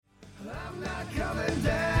not coming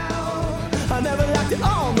down. I never liked it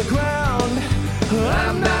on the ground.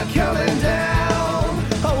 I'm not coming down.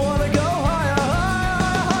 I wanna go higher, higher,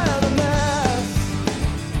 higher than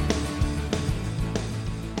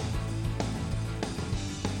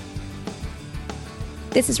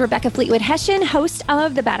this. This is Rebecca Fleetwood Hessian, host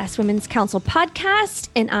of the Badass Women's Council podcast,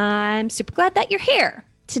 and I'm super glad that you're here.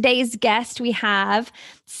 Today's guest, we have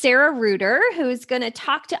Sarah Reuter, who's going to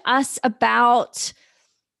talk to us about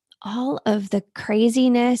all of the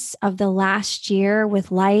craziness of the last year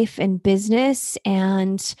with life and business,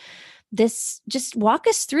 and this just walk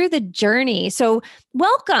us through the journey. So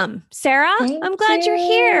welcome, Sarah. I'm glad you're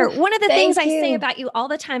here. One of the things I say about you all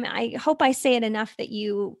the time, I hope I say it enough that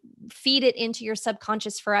you feed it into your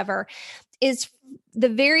subconscious forever, is the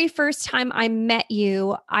very first time I met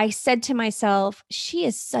you, I said to myself, she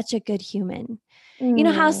is such a good human. You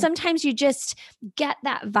know how sometimes you just get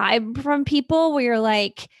that vibe from people where you're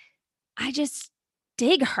like, I just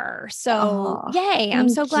dig her. So yay. I'm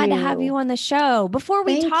so glad to have you on the show. Before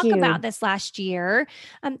we talk about this last year,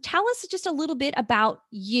 tell us just a little bit about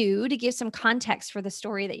you to give some context for the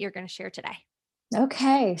story that you're going to share today.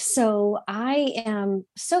 Okay. So I am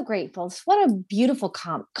so grateful. What a beautiful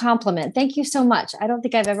compliment. Thank you so much. I don't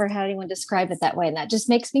think I've ever had anyone describe it that way. And that just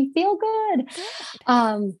makes me feel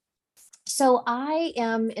good. So I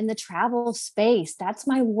am in the travel space. That's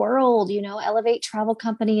my world. You know, Elevate Travel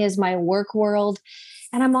Company is my work world.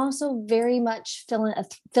 And I'm also very much a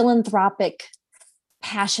philanthropic,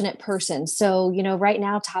 passionate person. So, you know, right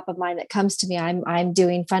now, top of mind that comes to me, I'm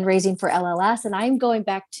doing fundraising for LLS, and I'm going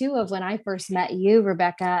back of when I first met you,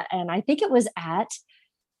 Rebecca, and I think it was at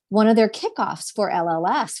one of their kickoffs for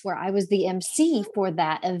LLS, where I was the MC for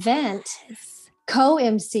that event,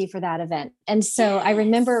 co-MC for that event. And so I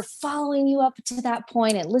remember following you up to that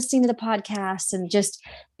point and listening to the podcast and just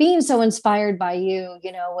being so inspired by you,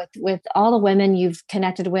 you know, with all the women you've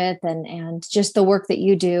connected with and just the work that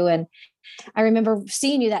you do. And I remember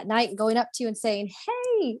seeing you that night and going up to you and saying,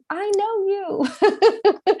 hey, I know you.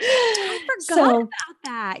 I forgot about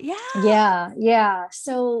that. Yeah. Yeah.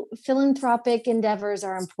 So philanthropic endeavors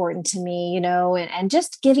are important to me, you know, and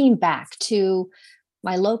just giving back to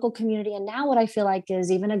my local community. And now what I feel like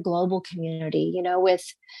is even a global community, you know, with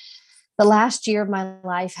the last year of my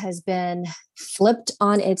life has been flipped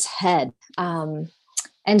on its head.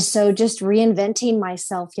 And so just reinventing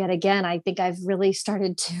myself yet again, I think I've really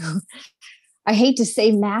started to, I hate to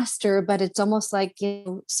say master, but it's almost like, you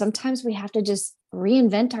know, sometimes we have to just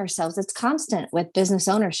reinvent ourselves. It's constant with business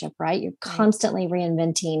ownership, right? You're constantly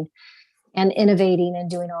reinventing and innovating and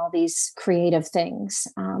doing all these creative things.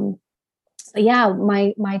 But yeah,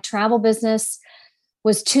 my travel business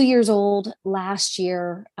was 2 years old last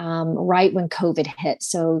year, right when COVID hit.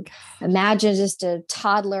 So imagine just a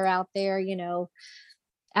toddler out there, you know,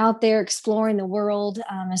 out there exploring the world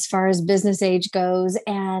as far as business age goes.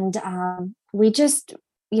 And we just,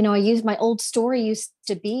 you know, my old story used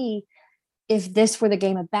to be, if this were the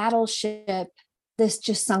game of Battleship, this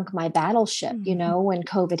just sunk my battleship, you know, when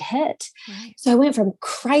COVID hit. Right. So I went from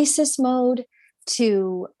crisis mode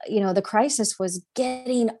to, you know, the crisis was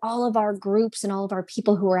getting all of our groups and all of our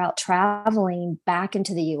people who were out traveling back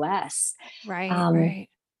into the US. Right.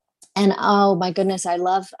 And oh my goodness, I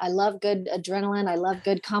love good adrenaline. I love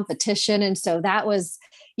good competition. And so that was,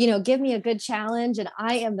 you know, give me a good challenge and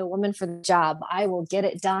I am the woman for the job. I will get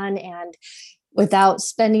it done. And without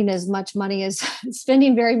spending as much money as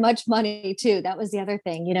spending very much money too. That was the other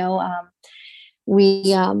thing, you know,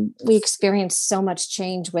 we experienced so much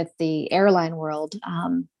change with the airline world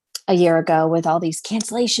a year ago with all these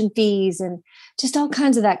cancellation fees and just all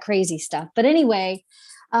kinds of that crazy stuff. But anyway,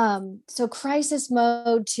 so crisis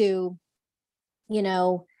mode to, you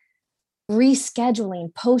know,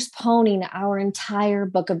 rescheduling, postponing our entire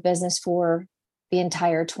book of business for the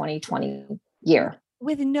entire 2020 year.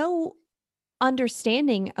 With no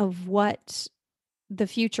understanding of what the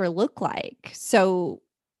future looked like. So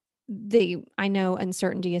I know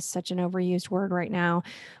uncertainty is such an overused word right now,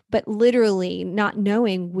 but literally not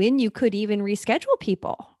knowing when you could even reschedule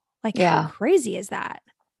people. Like, how crazy is that?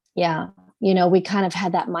 Yeah. You know, we kind of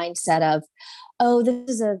had that mindset of, oh, this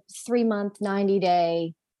is a 3-month,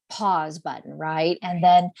 90-day pause button, right? And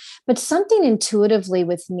then, but something intuitively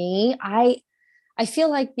with me, I feel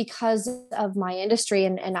like because of my industry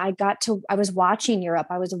and I was watching Europe,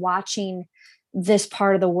 I was watching this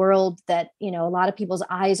part of the world that, you know, a lot of people's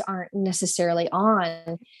eyes aren't necessarily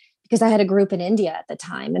on, because I had a group in India at the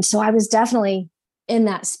time. And so I was definitely in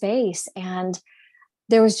that space. And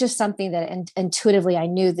there was just something that intuitively I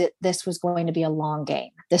knew that this was going to be a long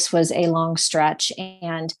game. This was a long stretch.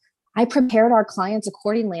 And I prepared our clients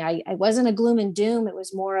accordingly. I wasn't a gloom and doom. It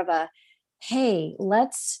was more of a, hey,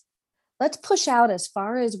 let's push out as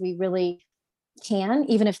far as we really can,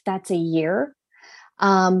 even if that's a year,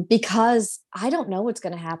 because I don't know what's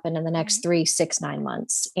going to happen in the next Right. 3, 6, 9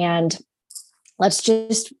 months, and let's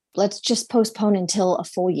just postpone until a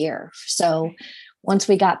full year. So Right. once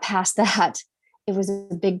we got past that, it was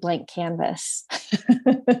a big blank canvas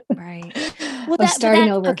Right. Well, of but starting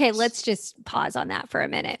that's over. okay. Let's just pause on that for a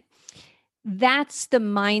minute. That's the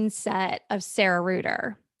mindset of Sarah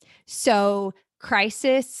Reuter. So,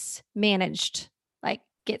 crisis managed, like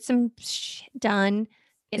get some shit done,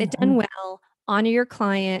 get it done Mhm. well, honor your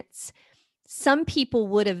clients. Some people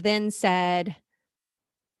would have then said,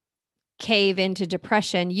 cave into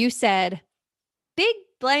depression. You said, big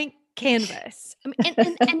blank canvas. I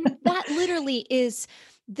mean, and that literally is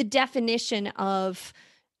the definition of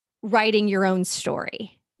writing your own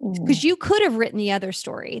story. Mm, Because you could have written the other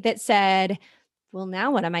story that said, well,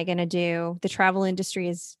 now what am I going to do? The travel industry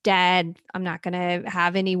is dead. I'm not going to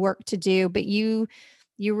have any work to do, but you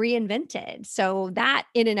reinvented. So that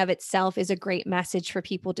in and of itself is a great message for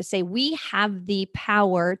people to say we have the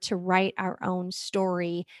power to write our own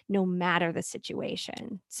story no matter the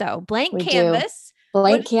situation. So blank we do. canvas. What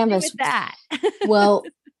Blank did you do canvas. with that? Well,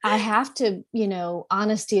 I have to,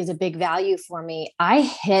 honesty is a big value for me. I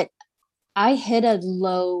hit a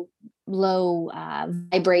low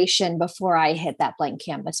vibration before I hit that blank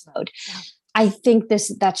canvas mode. Yeah. I think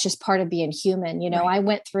that's just part of being human. Right. I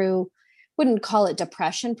went through, wouldn't call it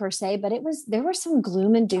depression per se, but there were some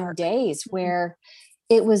gloom and doom Dark. days Mhm. where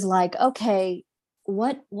it was like, okay,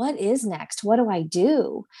 what is next? What do I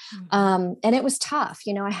do? Mhm. And it was tough.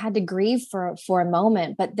 I had to grieve for a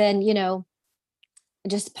moment, but then,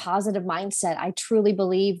 just positive mindset. I truly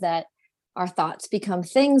believe that our thoughts become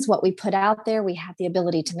things. What we put out there, we have the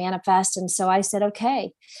ability to manifest. And so I said,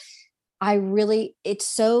 okay, it's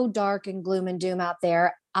so dark and gloom and doom out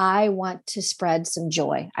there. I want to spread some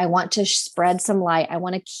joy. I want to spread some light. I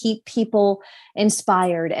want to keep people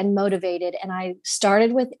inspired and motivated. And I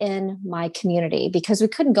started within my community because we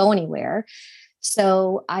couldn't go anywhere.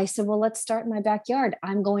 So I said, well, let's start in my backyard.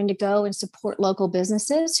 I'm going to go and support local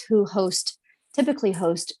businesses who typically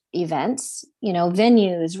host events,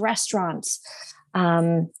 venues, restaurants,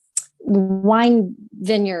 um, wine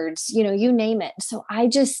vineyards, you name it. So I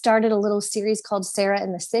just started a little series called Sarah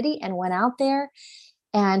in the City and went out there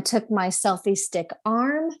and took my selfie stick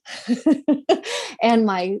arm and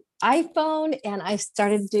my iPhone, and I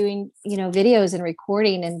started doing, videos and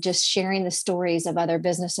recording and just sharing the stories of other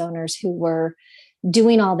business owners who were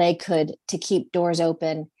doing all they could to keep doors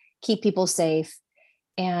open, keep people safe.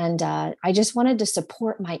 And I just wanted to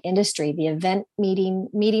support my industry, the event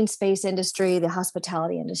meeting space industry, the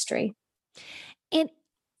hospitality industry. And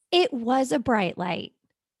it was a bright light.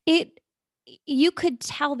 It You could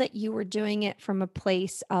tell that you were doing it from a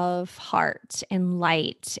place of heart and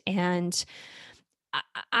light. And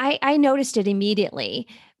I noticed it immediately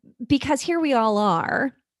because here we all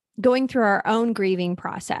are going through our own grieving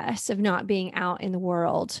process of not being out in the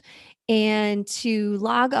world. And to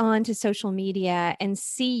log on to social media and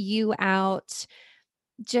see you out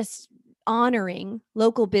just honoring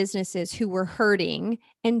local businesses who were hurting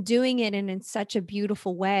and doing it in such a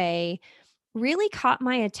beautiful way really caught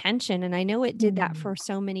my attention. And I know it did that Mm. for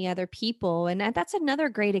so many other people. And that's another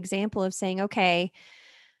great example of saying, okay,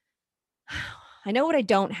 I know what I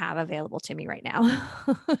don't have available to me right now.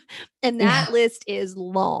 And that Yeah. list is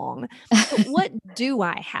long. But what do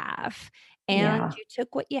I have? And Yeah. you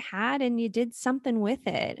took what you had and you did something with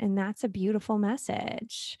it. And that's a beautiful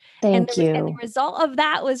message. And Thank the you. result of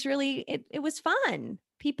that was really, it was fun.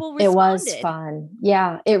 People It was responded. fun.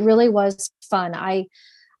 Yeah, it really was fun.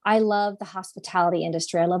 I love the hospitality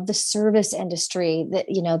industry. I love the service industry, that,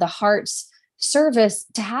 the heart's service,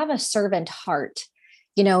 to have a servant heart,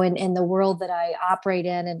 in the world that I operate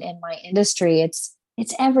in and in my industry, it's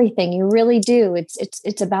everything. You really do.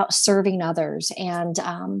 It's about serving others. And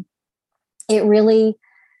it really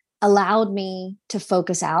allowed me to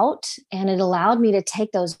focus out, and it allowed me to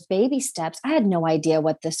take those baby steps. I had no idea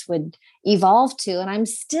what this would evolve to. And I'm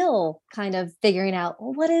still kind of figuring out,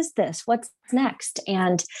 well, what is this? What's next?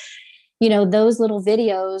 And those little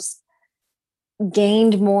videos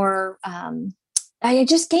gained more, I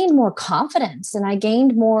just gained more confidence, and I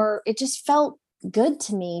gained more, it just felt good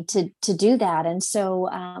to me to do that. And so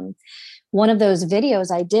one of those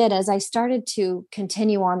videos I did, as I started to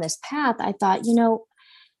continue on this path, I thought,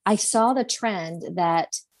 I saw the trend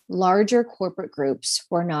that larger corporate groups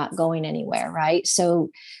were not going anywhere, right? So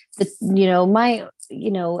my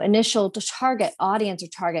initial target audience or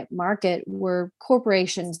target market were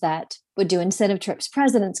corporations that would do incentive trips,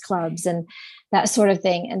 presidents clubs, and that sort of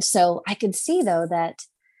thing. And so I could see, though, that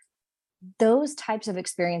those types of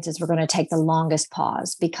experiences were going to take the longest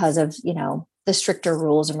pause because of, the stricter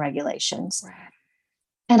rules and regulations. Right.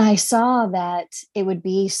 And I saw that it would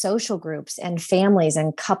be social groups and families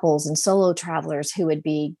and couples and solo travelers who would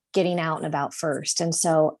be getting out and about first. And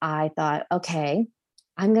so I thought, okay,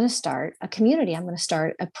 I'm going to start a community. I'm going to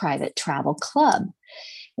start a private travel club.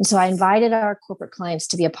 And so I invited our corporate clients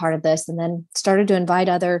to be a part of this, and then started to invite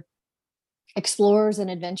other explorers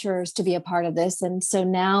and adventurers to be a part of this. And so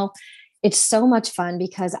now it's so much fun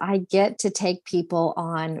because I get to take people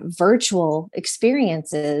on virtual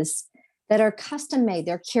experiences that are custom made.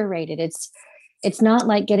 They're curated. It's not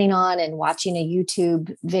like getting on and watching a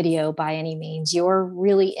YouTube video by any means. You're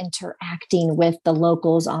really interacting with the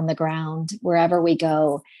locals on the ground wherever we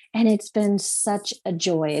go. And it's been such a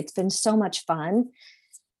joy. It's been so much fun.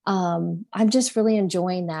 I'm just really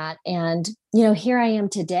enjoying that. And, here I am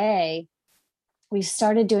today. We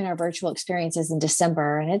started doing our virtual experiences in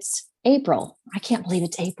December, and it's April. I can't believe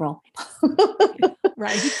it's April.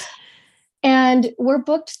 Right. And we're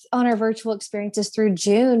booked on our virtual experiences through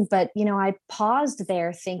June. But, I paused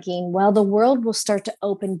there thinking, well, the world will start to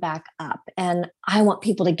open back up, and I want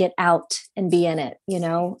people to get out and be in it,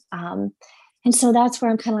 and so that's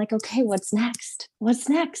where I'm kind of like, okay, what's next? What's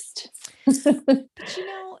next? But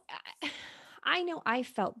I know I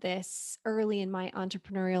felt this early in my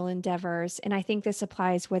entrepreneurial endeavors, and I think this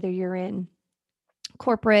applies whether you're in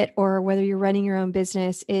corporate or whether you're running your own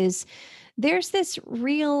business, is there's this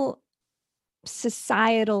real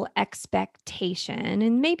societal expectation,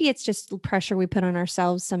 and maybe it's just pressure we put on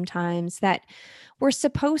ourselves sometimes, that we're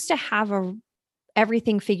supposed to have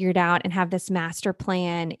everything figured out and have this master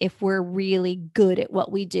plan if we're really good at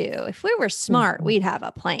what we do. If we were smart, we'd have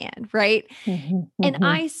a plan, right? And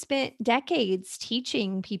I spent decades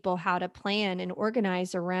teaching people how to plan and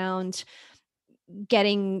organize around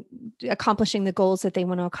accomplishing the goals that they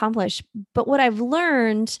want to accomplish. But what I've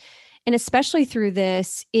learned, and especially through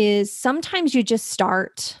this, is sometimes you just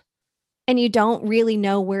start and you don't really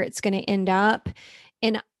know where it's going to end up.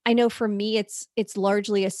 And I know for me, it's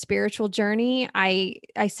largely a spiritual journey. I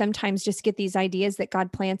sometimes just get these ideas that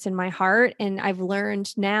God plants in my heart, and I've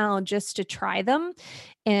learned now just to try them.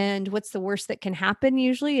 And what's the worst that can happen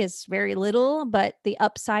usually is very little, but the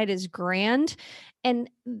upside is grand.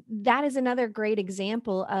 And that is another great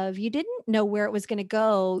example of, you didn't know where it was going to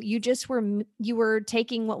go. You were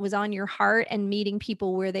taking what was on your heart and meeting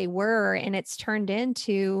people where they were. And it's turned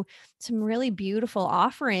into some really beautiful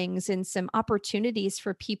offerings and some opportunities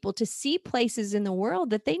for people to see places in the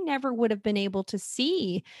world that they never would have been able to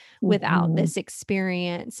see without this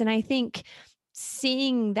experience. And I think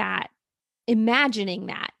seeing that, imagining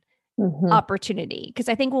that opportunity, because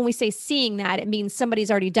I think when we say seeing that, it means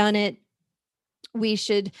somebody's already done it. We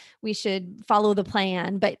should follow the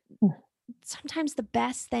plan. But sometimes the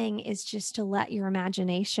best thing is just to let your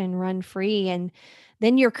imagination run free. And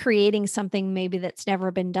then you're creating something maybe that's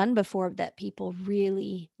never been done before that people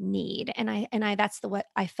really need. And I that's what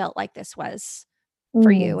I felt like this was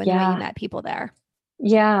for you, and the way you met people there.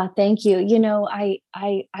 Yeah. Thank you.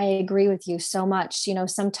 I agree with you so much.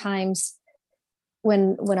 Sometimes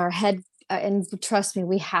when our head, and trust me,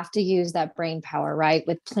 we have to use that brain power, right?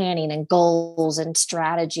 With planning and goals and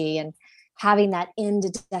strategy and having that end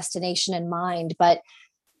destination in mind. But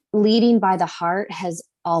leading by the heart has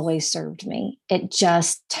always served me. It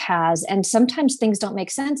just has. And sometimes things don't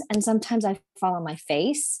make sense. And sometimes I fall on my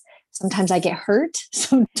face. Sometimes I get hurt.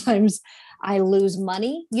 Sometimes I lose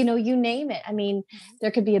money, you name it. I mean,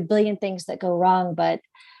 there could be a billion things that go wrong, but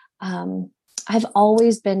I've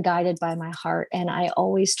always been guided by my heart, and I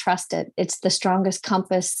always trust it. It's the strongest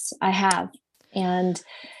compass I have. And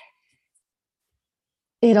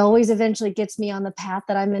it always eventually gets me on the path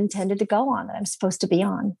that I'm intended to go on, that I'm supposed to be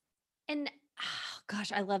on. And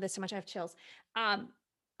gosh, I love this so much. I have chills.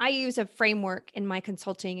 I use a framework in my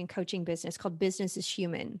consulting and coaching business called Business is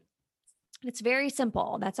Human. It's very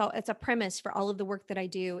simple. That's all. It's a premise for all of the work that I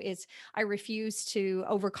do. Is I refuse to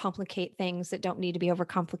overcomplicate things that don't need to be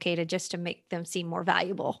overcomplicated just to make them seem more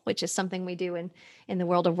valuable, which is something we do in the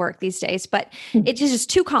world of work these days. But it's just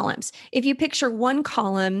 2 columns. If you picture one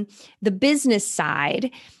column, the business side,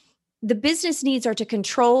 the business needs are to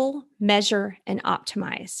control, measure, and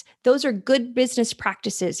optimize. Those are good business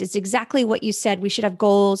practices. It's exactly what you said. We should have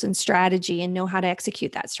goals and strategy and know how to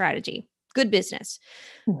execute that strategy. Good business.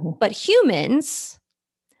 But humans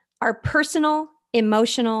are personal,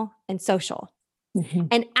 emotional, and social.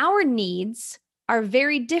 And our needs are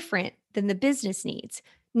very different than the business needs.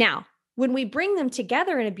 Now, when we bring them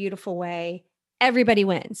together in a beautiful way, everybody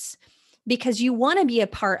wins, because you want to be a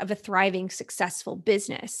part of a thriving, successful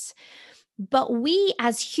business. But we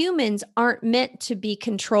as humans aren't meant to be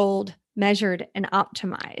controlled, measured and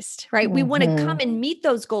optimized, right? We want to come and meet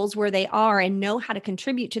those goals where they are and know how to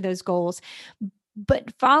contribute to those goals.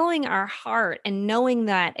 But following our heart and knowing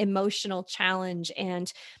that emotional challenge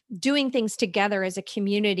and doing things together as a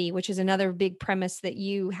community, which is another big premise that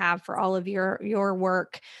you have for all of your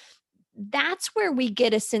work, that's where we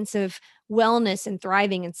get a sense of wellness and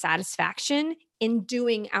thriving and satisfaction in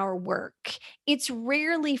doing our work. It's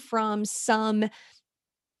rarely from some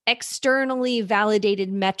externally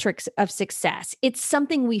validated metrics of success. It's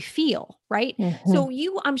something we feel, right? So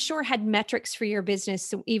you, I'm sure, had metrics for your business.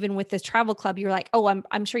 So even with the travel club, you're like, oh,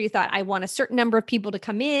 I'm sure you thought, I want a certain number of people to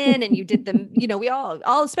come in, and you did them, we all,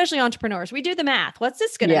 especially entrepreneurs, we do the math. What's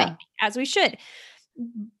this going to make? As we should.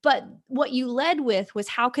 But what you led with was,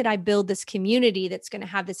 how could I build this community that's going to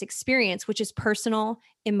have this experience, which is personal,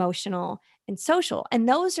 emotional, and social. And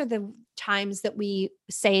those are the times that we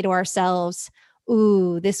say to ourselves,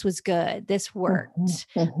 ooh, this was good. This worked.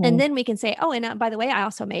 And then we can say, oh, and by the way, I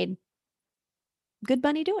also made good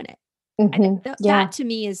money doing it. That to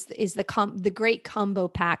me is the great combo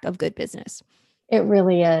pack of good business. It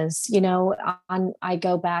really is. I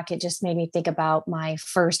go back, it just made me think about my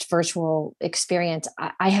first virtual experience.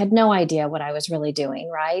 I had no idea what I was really doing,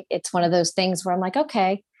 right? It's one of those things where I'm like,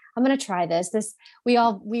 okay, I'm going to try this. We've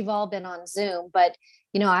all been on Zoom, but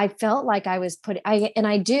I felt like I was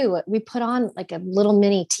we put on like a little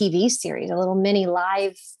mini TV series, a little mini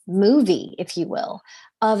live movie, if you will,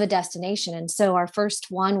 of a destination. And so our first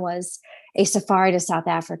one was a safari to South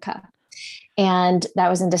Africa. And that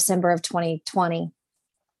was in December of 2020.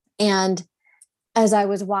 And as I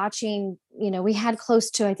was watching, we had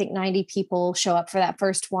close to, I think, 90 people show up for that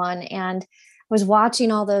first one. And I was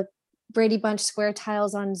watching all the Brady Bunch square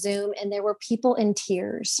tiles on Zoom, and there were people in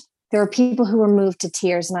tears. There were people who were moved to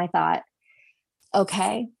tears. And I thought,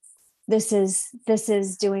 okay, this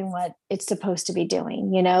is doing what it's supposed to be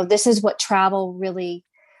doing. This is what travel really,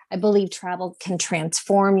 I believe travel can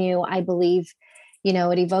transform you. I believe,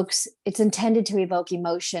 it's intended to evoke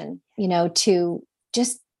emotion, to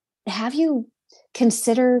just have you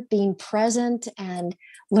consider being present and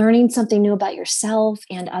learning something new about yourself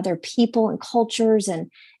and other people and cultures.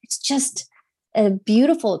 And it's just a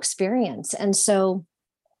beautiful experience. And so,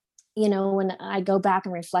 when I go back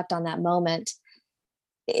and reflect on that moment,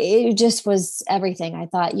 it just was everything. I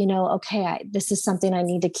thought, okay, this is something I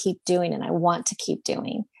need to keep doing, and I want to keep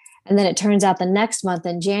doing. And then it turns out the next month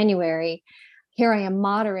in January, here I am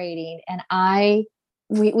moderating, and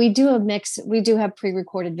we do a mix. We do have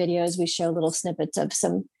pre-recorded videos. We show little snippets of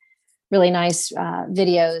some really nice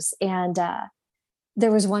videos. And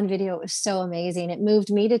there was one video, it was so amazing. It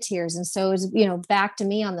moved me to tears. And so it was, back to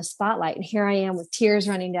me on the spotlight. And here I am with tears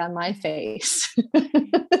running down my face.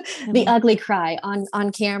 The ugly cry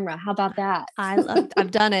on camera. How about that?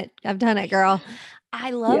 I've done it. I've done it, girl.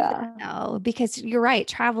 I love that though, because you're right.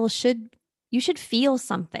 You should feel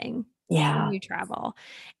something when you travel,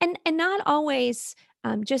 and not always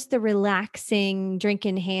just the relaxing, drink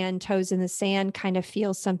in hand, toes in the sand kind of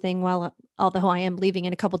feels something. Well, although I am leaving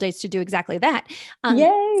in a couple of days to do exactly that.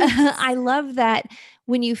 Yay! I love that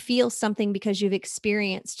when you feel something because you've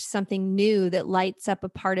experienced something new that lights up a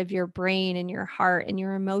part of your brain and your heart and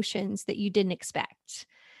your emotions that you didn't expect.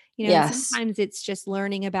 Sometimes it's just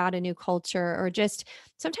learning about a new culture, or just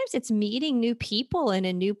sometimes it's meeting new people in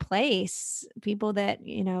a new place, people that,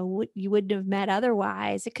 you wouldn't have met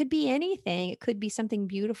otherwise. It could be anything. It could be something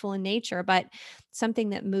beautiful in nature, but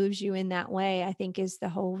something that moves you in that way, I think, is the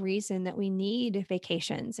whole reason that we need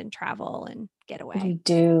vacations and travel and get away. We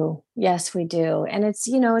do. Yes, we do. And it's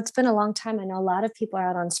been a long time. I know a lot of people are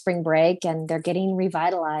out on spring break, and they're getting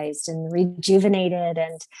revitalized and rejuvenated,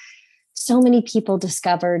 and so many people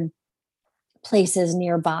discovered places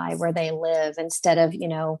nearby where they live, instead of,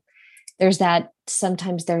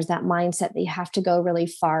 sometimes there's that mindset that you have to go really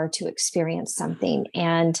far to experience something.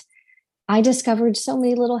 And I discovered so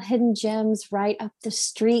many little hidden gems right up the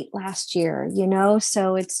street last year,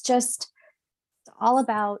 so it's all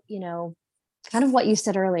about, kind of what you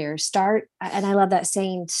said earlier, start. And I love that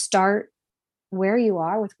saying, start where you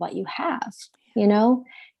are with what you have,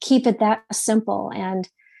 keep it that simple. And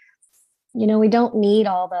we don't need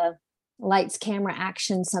all the lights, camera,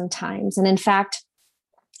 action sometimes. And in fact,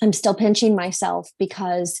 I'm still pinching myself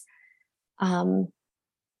because, my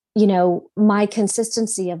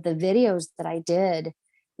consistency of the videos that I did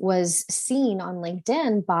was seen on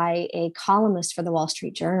LinkedIn by a columnist for the Wall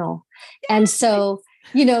Street Journal. And so,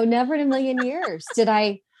 never in a million years did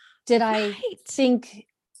I think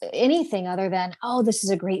anything other than, oh, this is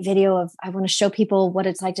a great video of, I want to show people what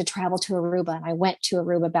it's like to travel to Aruba. And I went to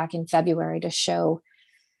Aruba back in February to show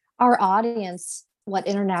our audience what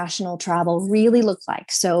international travel really looked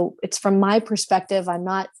like. So it's from my perspective. I'm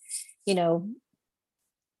not, you know,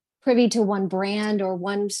 privy to one brand or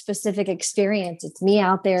one specific experience. It's me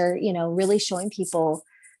out there, really showing people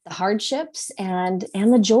the hardships and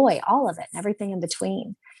the joy, all of it, and everything in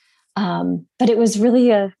between. But it was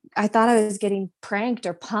really I thought I was getting pranked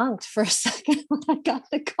or punked for a second when I got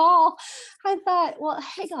the call. I thought, well,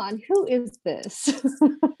 hang on, who is this?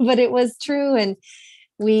 But it was true. And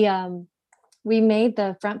we made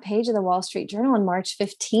the front page of the Wall Street Journal on March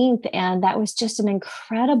 15th. And that was just an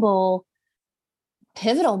incredible,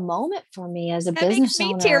 pivotal moment for me as a That business makes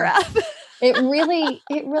me owner. tear up. It really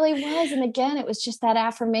was. And again, it was just that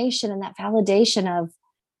affirmation and that validation of,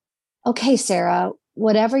 okay, Sarah,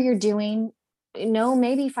 whatever you're doing,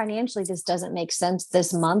 maybe financially this doesn't make sense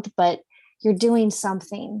this month, but you're doing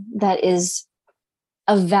something that is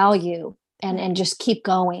of value, and just keep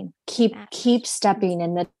going, keep stepping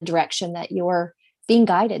in the direction that you're being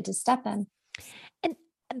guided to step in. And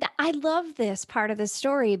I love this part of the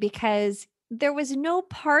story because there was no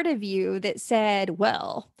part of you that said,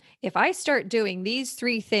 well, if I start doing these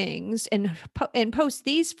 3 things and post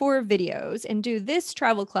these 4 videos and do this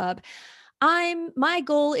travel club, my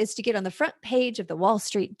goal is to get on the front page of the Wall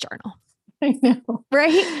Street Journal. I know.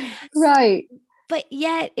 Right? Right. But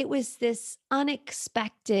yet it was this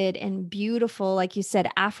unexpected and beautiful, like you said,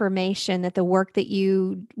 affirmation that the work that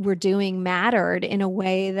you were doing mattered in a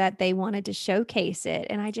way that they wanted to showcase it.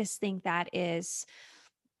 And I just think that is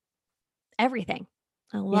everything.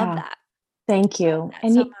 I love that. Thank you.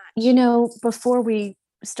 And so much. Before we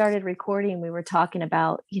started recording, we were talking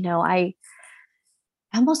about, I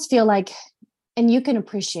almost feel like, and you can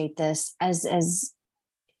appreciate this as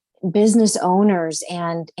business owners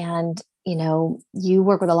and you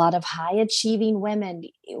work with a lot of high achieving women.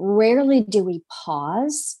 Rarely do we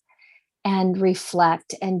pause and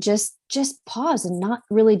reflect and just pause and not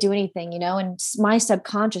really do anything, and my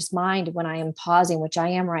subconscious mind, when I am pausing, which I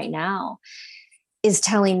am right now, is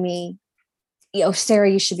telling me, Sarah,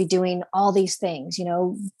 you should be doing all these things,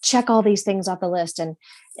 check all these things off the list. And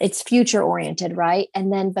it's future oriented, right?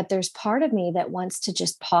 And then, but there's part of me that wants to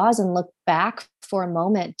just pause and look back for a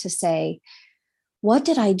moment to say, what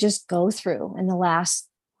did I just go through in the last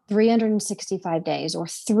 365 days or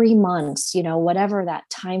 3 months, whatever that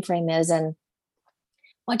time frame is? And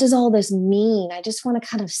what does all this mean? I just want to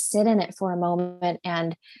kind of sit in it for a moment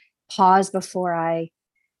and pause before I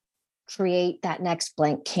create that next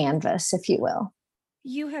blank canvas, if you will.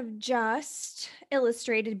 You have just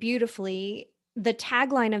illustrated beautifully. The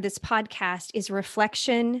tagline of this podcast is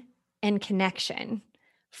reflection and connection.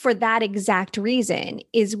 For that exact reason,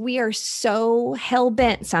 is we are so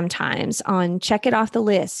hell-bent sometimes on check it off the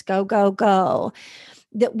list, go, go, go,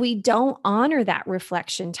 that we don't honor that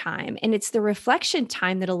reflection time. And it's the reflection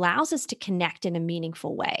time that allows us to connect in a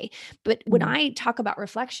meaningful way. But when I talk about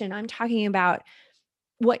reflection, I'm talking about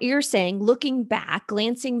what you're saying, looking back,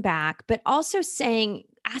 glancing back, but also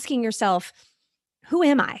asking yourself, who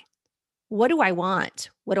am I? What do I want?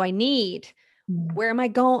 What do I need? Where am I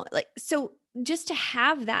going? So just to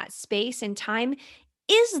have that space and time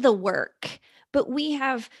is the work, but we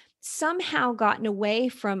have somehow gotten away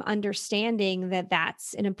from understanding that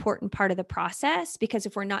that's an important part of the process, because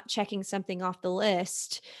if we're not checking something off the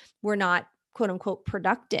list, we're not quote unquote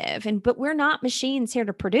productive. But we're not machines here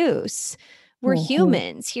to produce. We're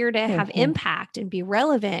humans here to have impact and be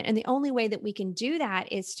relevant. And the only way that we can do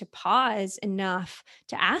that is to pause enough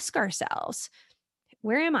to ask ourselves,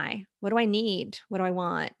 where am I? What do I need? What do I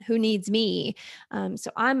want? Who needs me?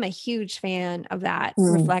 So I'm a huge fan of that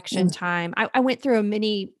reflection time. I went through a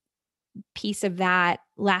mini piece of that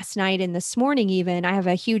last night and this morning even. I have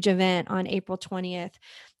a huge event on April 20th,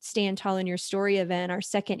 Stand Tall in Your Story event, our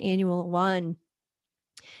second annual one.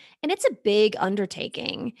 And it's a big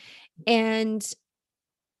undertaking. And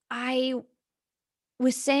I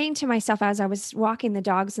was saying to myself as I was walking the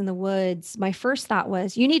dogs in the woods, my first thought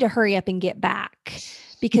was, you need to hurry up and get back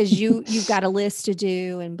because you've got a list to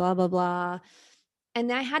do and blah, blah, blah.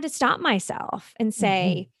 And I had to stop myself and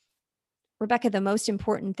say, Rebecca, the most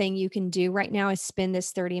important thing you can do right now is spend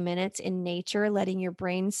this 30 minutes in nature, letting your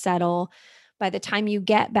brain settle. By the time you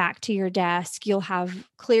get back to your desk, you'll have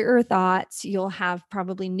clearer thoughts. You'll have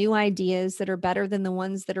probably new ideas that are better than the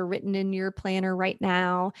ones that are written in your planner right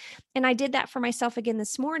now. And I did that for myself again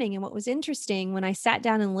this morning. And what was interesting, when I sat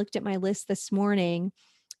down and looked at my list this morning,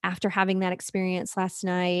 after having that experience last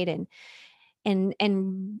night and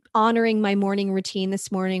honoring my morning routine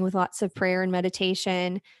this morning with lots of prayer and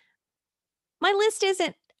meditation, my list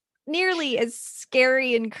isn't nearly as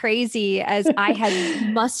scary and crazy as I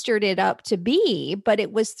had mustered it up to be, but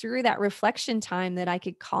it was through that reflection time that I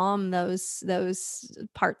could calm those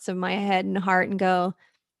parts of my head and heart and go,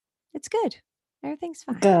 it's good. Everything's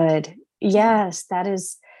fine. Good. Yes,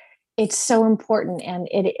 it's so important. And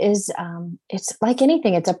it is, it's like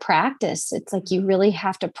anything, it's a practice. It's like you really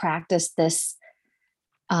have to practice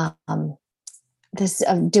um, this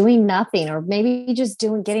of doing nothing, or maybe just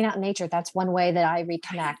getting out in nature. That's one way that I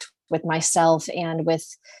reconnect with myself and with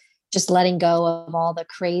just letting go of all the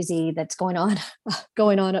crazy that's going on,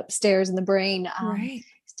 going on upstairs in the brain. Right.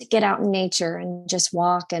 To get out in nature and just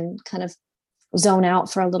walk and kind of zone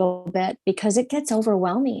out for a little bit, because it gets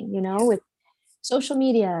overwhelming, with social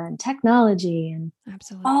media and technology and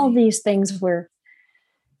Absolutely. all these things we're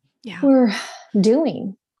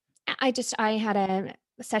doing. I had a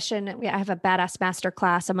session. I have a Badass Master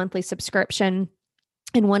class, a monthly subscription.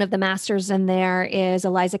 And one of the masters in there is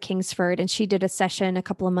Eliza Kingsford. And she did a session a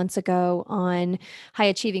couple of months ago on high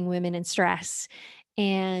achieving women and stress.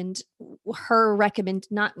 And her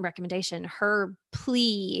her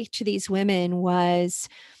plea to these women was,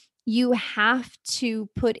 you have to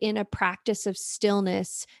put in a practice of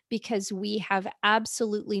stillness, because we have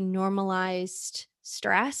absolutely normalized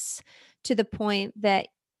stress to the point that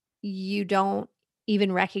you don't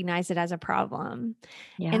even recognize it as a problem.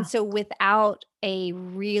 Yeah. And so without a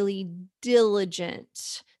really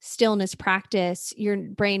diligent stillness practice, your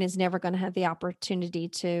brain is never going to have the opportunity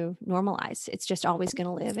to normalize. It's just always going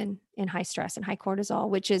to live in high stress and high cortisol,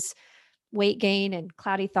 which is weight gain and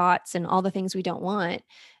cloudy thoughts and all the things we don't want.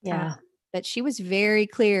 Yeah. But she was very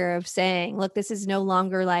clear of saying, look, this is no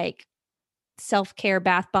longer like self-care,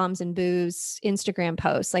 bath bombs and booze, Instagram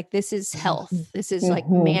posts. Like, this is health. This is like,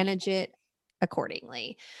 manage it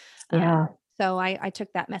accordingly. Yeah. So I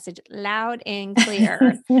took that message loud and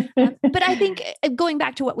clear. But I think going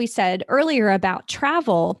back to what we said earlier about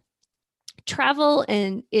travel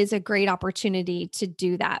and is a great opportunity to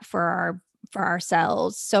do that for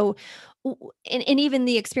ourselves. So, and even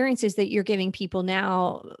the experiences that you're giving people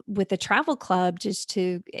now with the travel club, just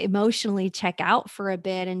to emotionally check out for a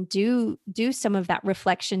bit and do some of that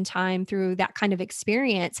reflection time through that kind of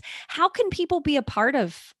experience. How can people be a part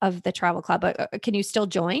of the travel club? Can you still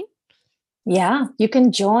join? Yeah, you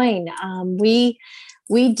can join.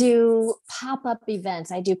 We do pop-up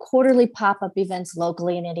events. I do quarterly pop-up events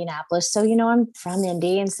locally in Indianapolis. So, I'm from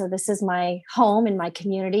Indy, and so this is my home and my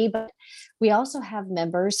community, but we also have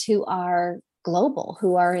members who are global,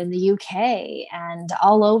 who are in the UK and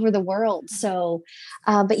all over the world. So,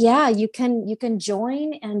 but yeah, you can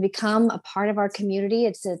join and become a part of our community.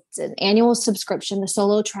 It's an annual subscription. The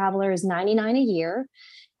solo traveler is $99 a year,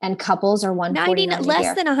 and couples are $149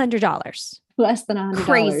 less than $100. Less than $100.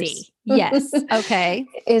 Crazy. Yes. Okay.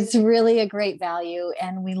 It's really a great value,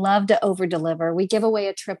 and we love to over deliver. We give away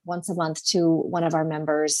a trip once a month to one of our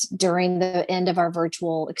members during the end of our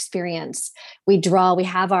virtual experience. We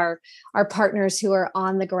have our partners who are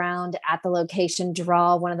on the ground at the location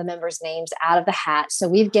draw one of the members' names out of the hat. So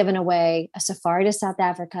we've given away a safari to South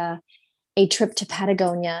Africa, a trip to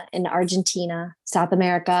Patagonia in Argentina, South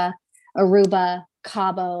America, Aruba,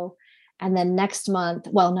 Cabo. And then next month,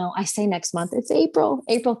 well, no, I say next month, it's April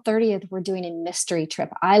 30th, we're doing a mystery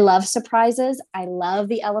trip. I love surprises. I love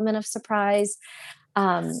the element of surprise.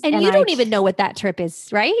 And you don't even know what that trip is,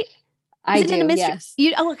 right? I do, yes.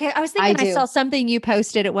 Okay. I was thinking I saw something you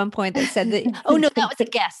posted at one point that said that, oh no, that was a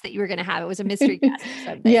guest that you were going to have. It was a mystery guest or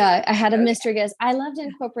something. Yeah, I had a mystery guest. I love to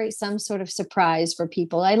incorporate some sort of surprise for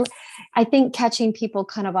people. I think catching people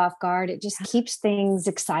kind of off guard, it just keeps things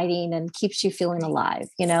exciting and keeps you feeling alive,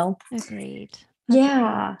 Agreed.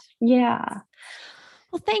 Yeah.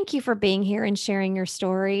 Well, thank you for being here and sharing your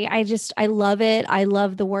story. I love it. I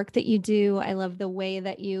love the work that you do. I love the way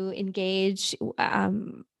that you engage.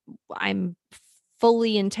 I'm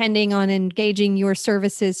fully intending on engaging your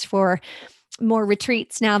services for more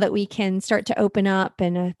retreats now that we can start to open up.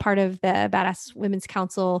 And a part of the Badass Women's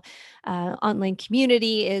Council online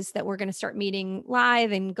community is that we're going to start meeting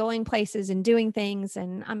live and going places and doing things.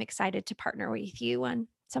 And I'm excited to partner with you on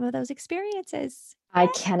some of those experiences. I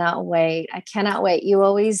cannot wait. You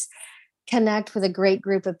always connect with a great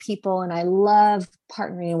group of people. And I love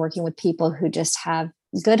partnering and working with people who just have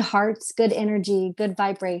good hearts, good energy, good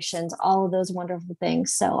vibrations, all of those wonderful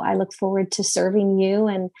things. So I look forward to serving you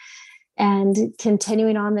and and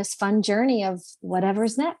continuing on this fun journey of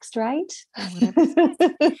whatever's next, right? Whatever's next.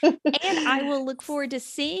 And I will look forward to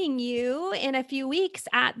seeing you in a few weeks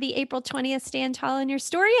at the April 20th Stand Tall in Your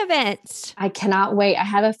Story event. I cannot wait. I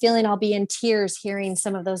have a feeling I'll be in tears hearing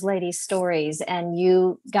some of those ladies' stories and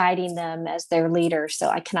you guiding them as their leader. So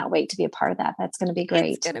I cannot wait to be a part of that. That's going to be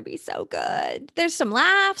great. It's going to be so good. There's some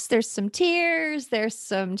laughs, there's some tears, there's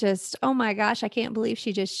some just, oh my gosh, I can't believe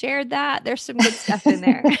she just shared that. There's some good stuff in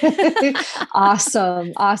there.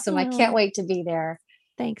 Awesome. I can't wait to be there.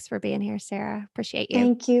 Thanks for being here, Sarah. Appreciate you.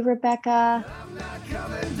 Thank you, Rebecca. I'm not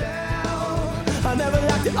coming down. I never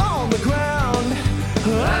liked it on